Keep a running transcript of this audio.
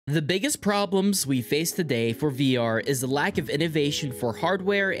The biggest problems we face today for VR is the lack of innovation for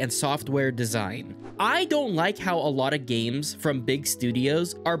hardware and software design. I don't like how a lot of games from big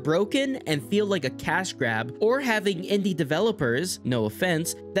studios are broken and feel like a cash grab, or having indie developers, no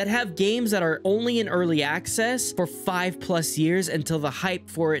offense, that have games that are only in early access for 5+ years until the hype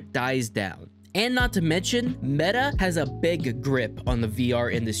for it dies down. And not to mention, Meta has a big grip on the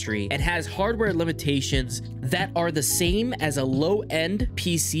VR industry and has hardware limitations that are the same as a low-end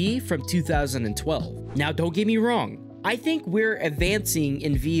PC from 2012. Now, don't get me wrong. I think we're advancing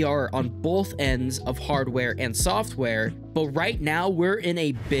in VR on both ends of hardware and software, but right now we're in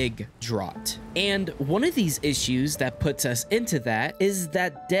a big drought. And one of these issues that puts us into that is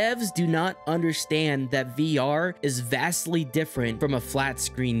that devs do not understand that VR is vastly different from a flat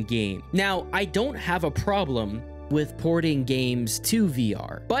screen game. Now, I don't have a problem with porting games to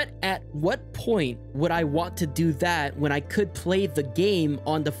VR, but at what point would I want to do that when I could play the game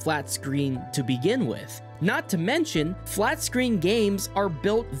on the flat screen to begin with? Not to mention, flat screen games are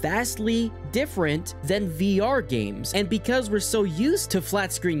built vastly different than VR games. And because we're so used to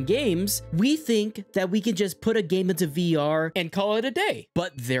flat screen games, we think that we can just put a game into VR and call it a day.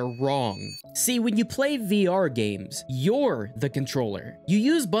 But they're wrong. See, when you play VR games, you're the controller. You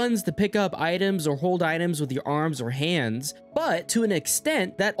use buttons to pick up items or hold items with your arms or hands, but to an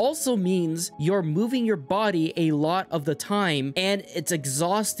extent, that also means you're moving your body a lot of the time, and it's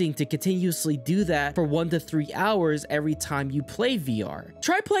exhausting to continuously do that for 1 to 3 hours every time you play VR.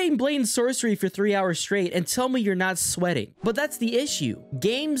 Try playing Blade and Sorcery for 3 hours straight and tell me you're not sweating. But that's the issue.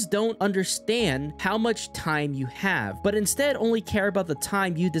 Games don't understand how much time you have, but instead only care about the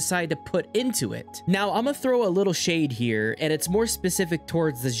time you decide to put into it. Now, I'm gonna throw a little shade here, and it's more specific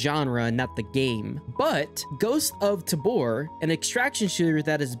towards the genre, not the game. But Ghost of Tabor, an extraction shooter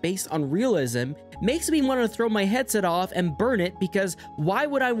that is based on realism, makes me want to throw my headset off and burn it, because why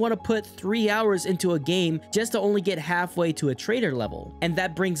would I want to put 3 hours into a game just to only get halfway to a trader level? And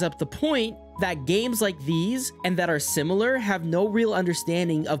that brings up the point that games like these and that are similar have no real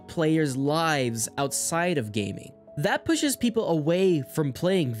understanding of players' lives outside of gaming. That pushes people away from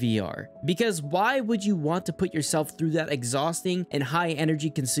playing VR, because why would you want to put yourself through that exhausting and high energy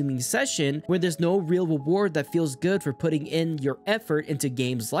consuming session where there's no real reward that feels good for putting in your effort into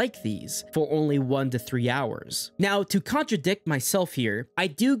games like these for only 1 to 3 hours? Now, to contradict myself here, I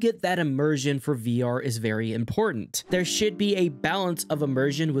do get that immersion for VR is very important. There should be a balance of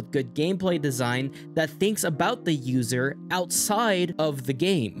immersion with good gameplay design that thinks about the user outside of the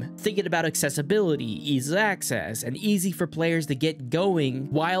game, thinking about accessibility, ease of access, and easy for players to get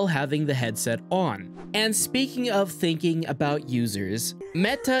going while having the headset on. And speaking of thinking about users,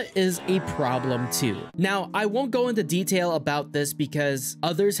 Meta is a problem too. Now, I won't go into detail about this because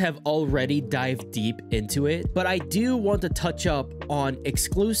others have already dived deep into it, but I do want to touch up on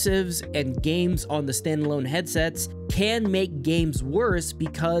exclusives and games on the standalone headsets can make games worse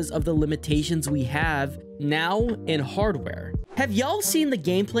because of the limitations we have now in hardware. Have y'all seen the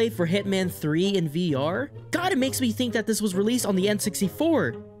gameplay for Hitman 3 in VR? God, it makes me think that this was released on the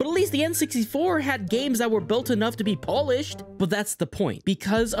N64. But at least the N64 had games that were built enough to be polished. But that's the point.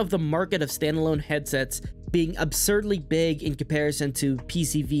 Because of the market of standalone headsets being absurdly big in comparison to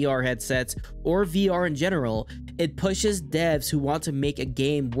PC VR headsets or VR in general, it pushes devs who want to make a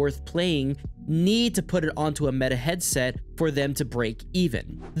game worth playing need to put it onto a Meta headset for them to break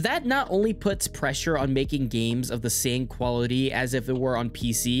even. That not only puts pressure on making games of the same quality as if it were on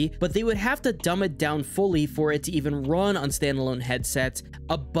PC, but they would have to dumb it down fully for it to even run on standalone headsets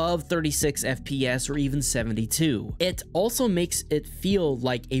above 36 FPS or even 72. It also makes it feel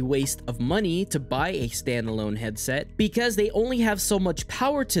like a waste of money to buy a standalone headset because they only have so much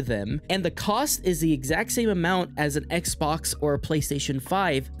power to them, and the cost is the exact same amount as an Xbox or a PlayStation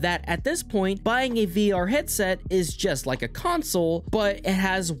 5, that at this point, buying a VR headset is just like a console, but it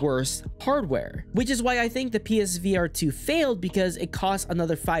has worse hardware. Which is why I think the PSVR 2 failed, because it cost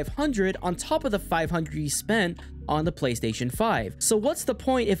another $500 on top of the $500 you spent on the PlayStation 5. So what's the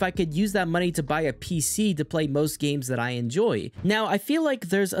point if I could use that money to buy a PC to play most games that I enjoy? Now, I feel like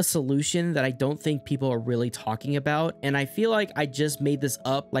there's a solution that I don't think people are really talking about, and I feel like I just made this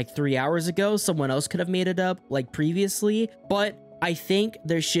up like 3 hours ago. Someone else could have made it up like previously, but I think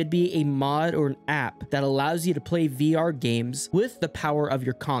there should be a mod or an app that allows you to play VR games with the power of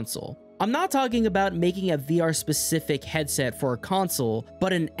your console. I'm not talking about making a VR specific headset for a console,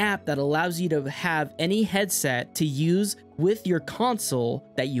 but an app that allows you to have any headset to use with your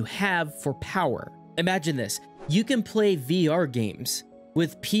console that you have for power. Imagine this, you can play VR games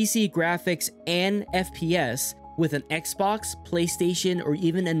with PC graphics and FPS with an Xbox, PlayStation, or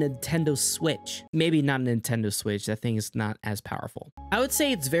even a Nintendo Switch. Maybe not a Nintendo Switch, that thing is not as powerful. I would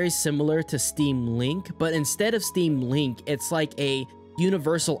say it's very similar to Steam Link, but instead of Steam Link, it's like a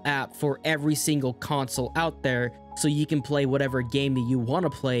universal app for every single console out there, so you can play whatever game that you want to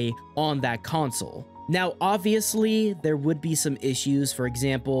play on that console. Now, obviously, there would be some issues, for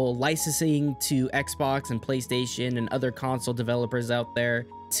example, licensing to Xbox and PlayStation and other console developers out there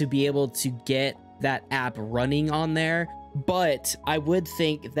to be able to get that app running on there. But I would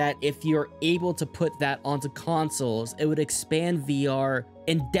think that if you're able to put that onto consoles, it would expand VR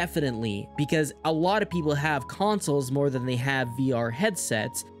indefinitely, because a lot of people have consoles more than they have VR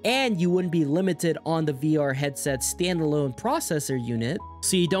headsets, and you wouldn't be limited on the VR headset standalone processor unit,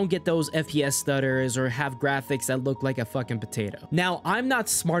 so you don't get those FPS stutters or have graphics that look like a fucking potato. Now, I'm not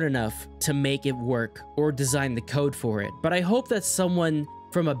smart enough to make it work or design the code for it, but I hope that someone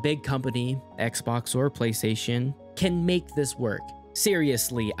from a big company, Xbox or PlayStation, can make this work.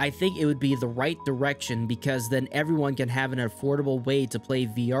 Seriously, I think it would be the right direction, because then everyone can have an affordable way to play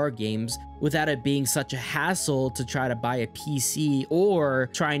VR games without it being such a hassle to try to buy a PC or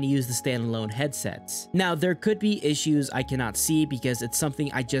trying to use the standalone headsets. Now, there could be issues I cannot see because it's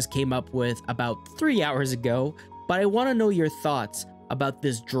something I just came up with about 3 hours ago, but I want to know your thoughts about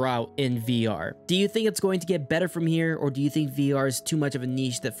this drought in VR. Do you think it's going to get better from here, or do you think VR is too much of a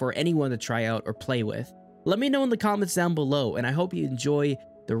niche that for anyone to try out or play with? Let me know in the comments down below, and I hope you enjoy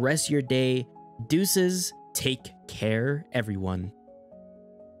the rest of your day. Deuces, take care, everyone.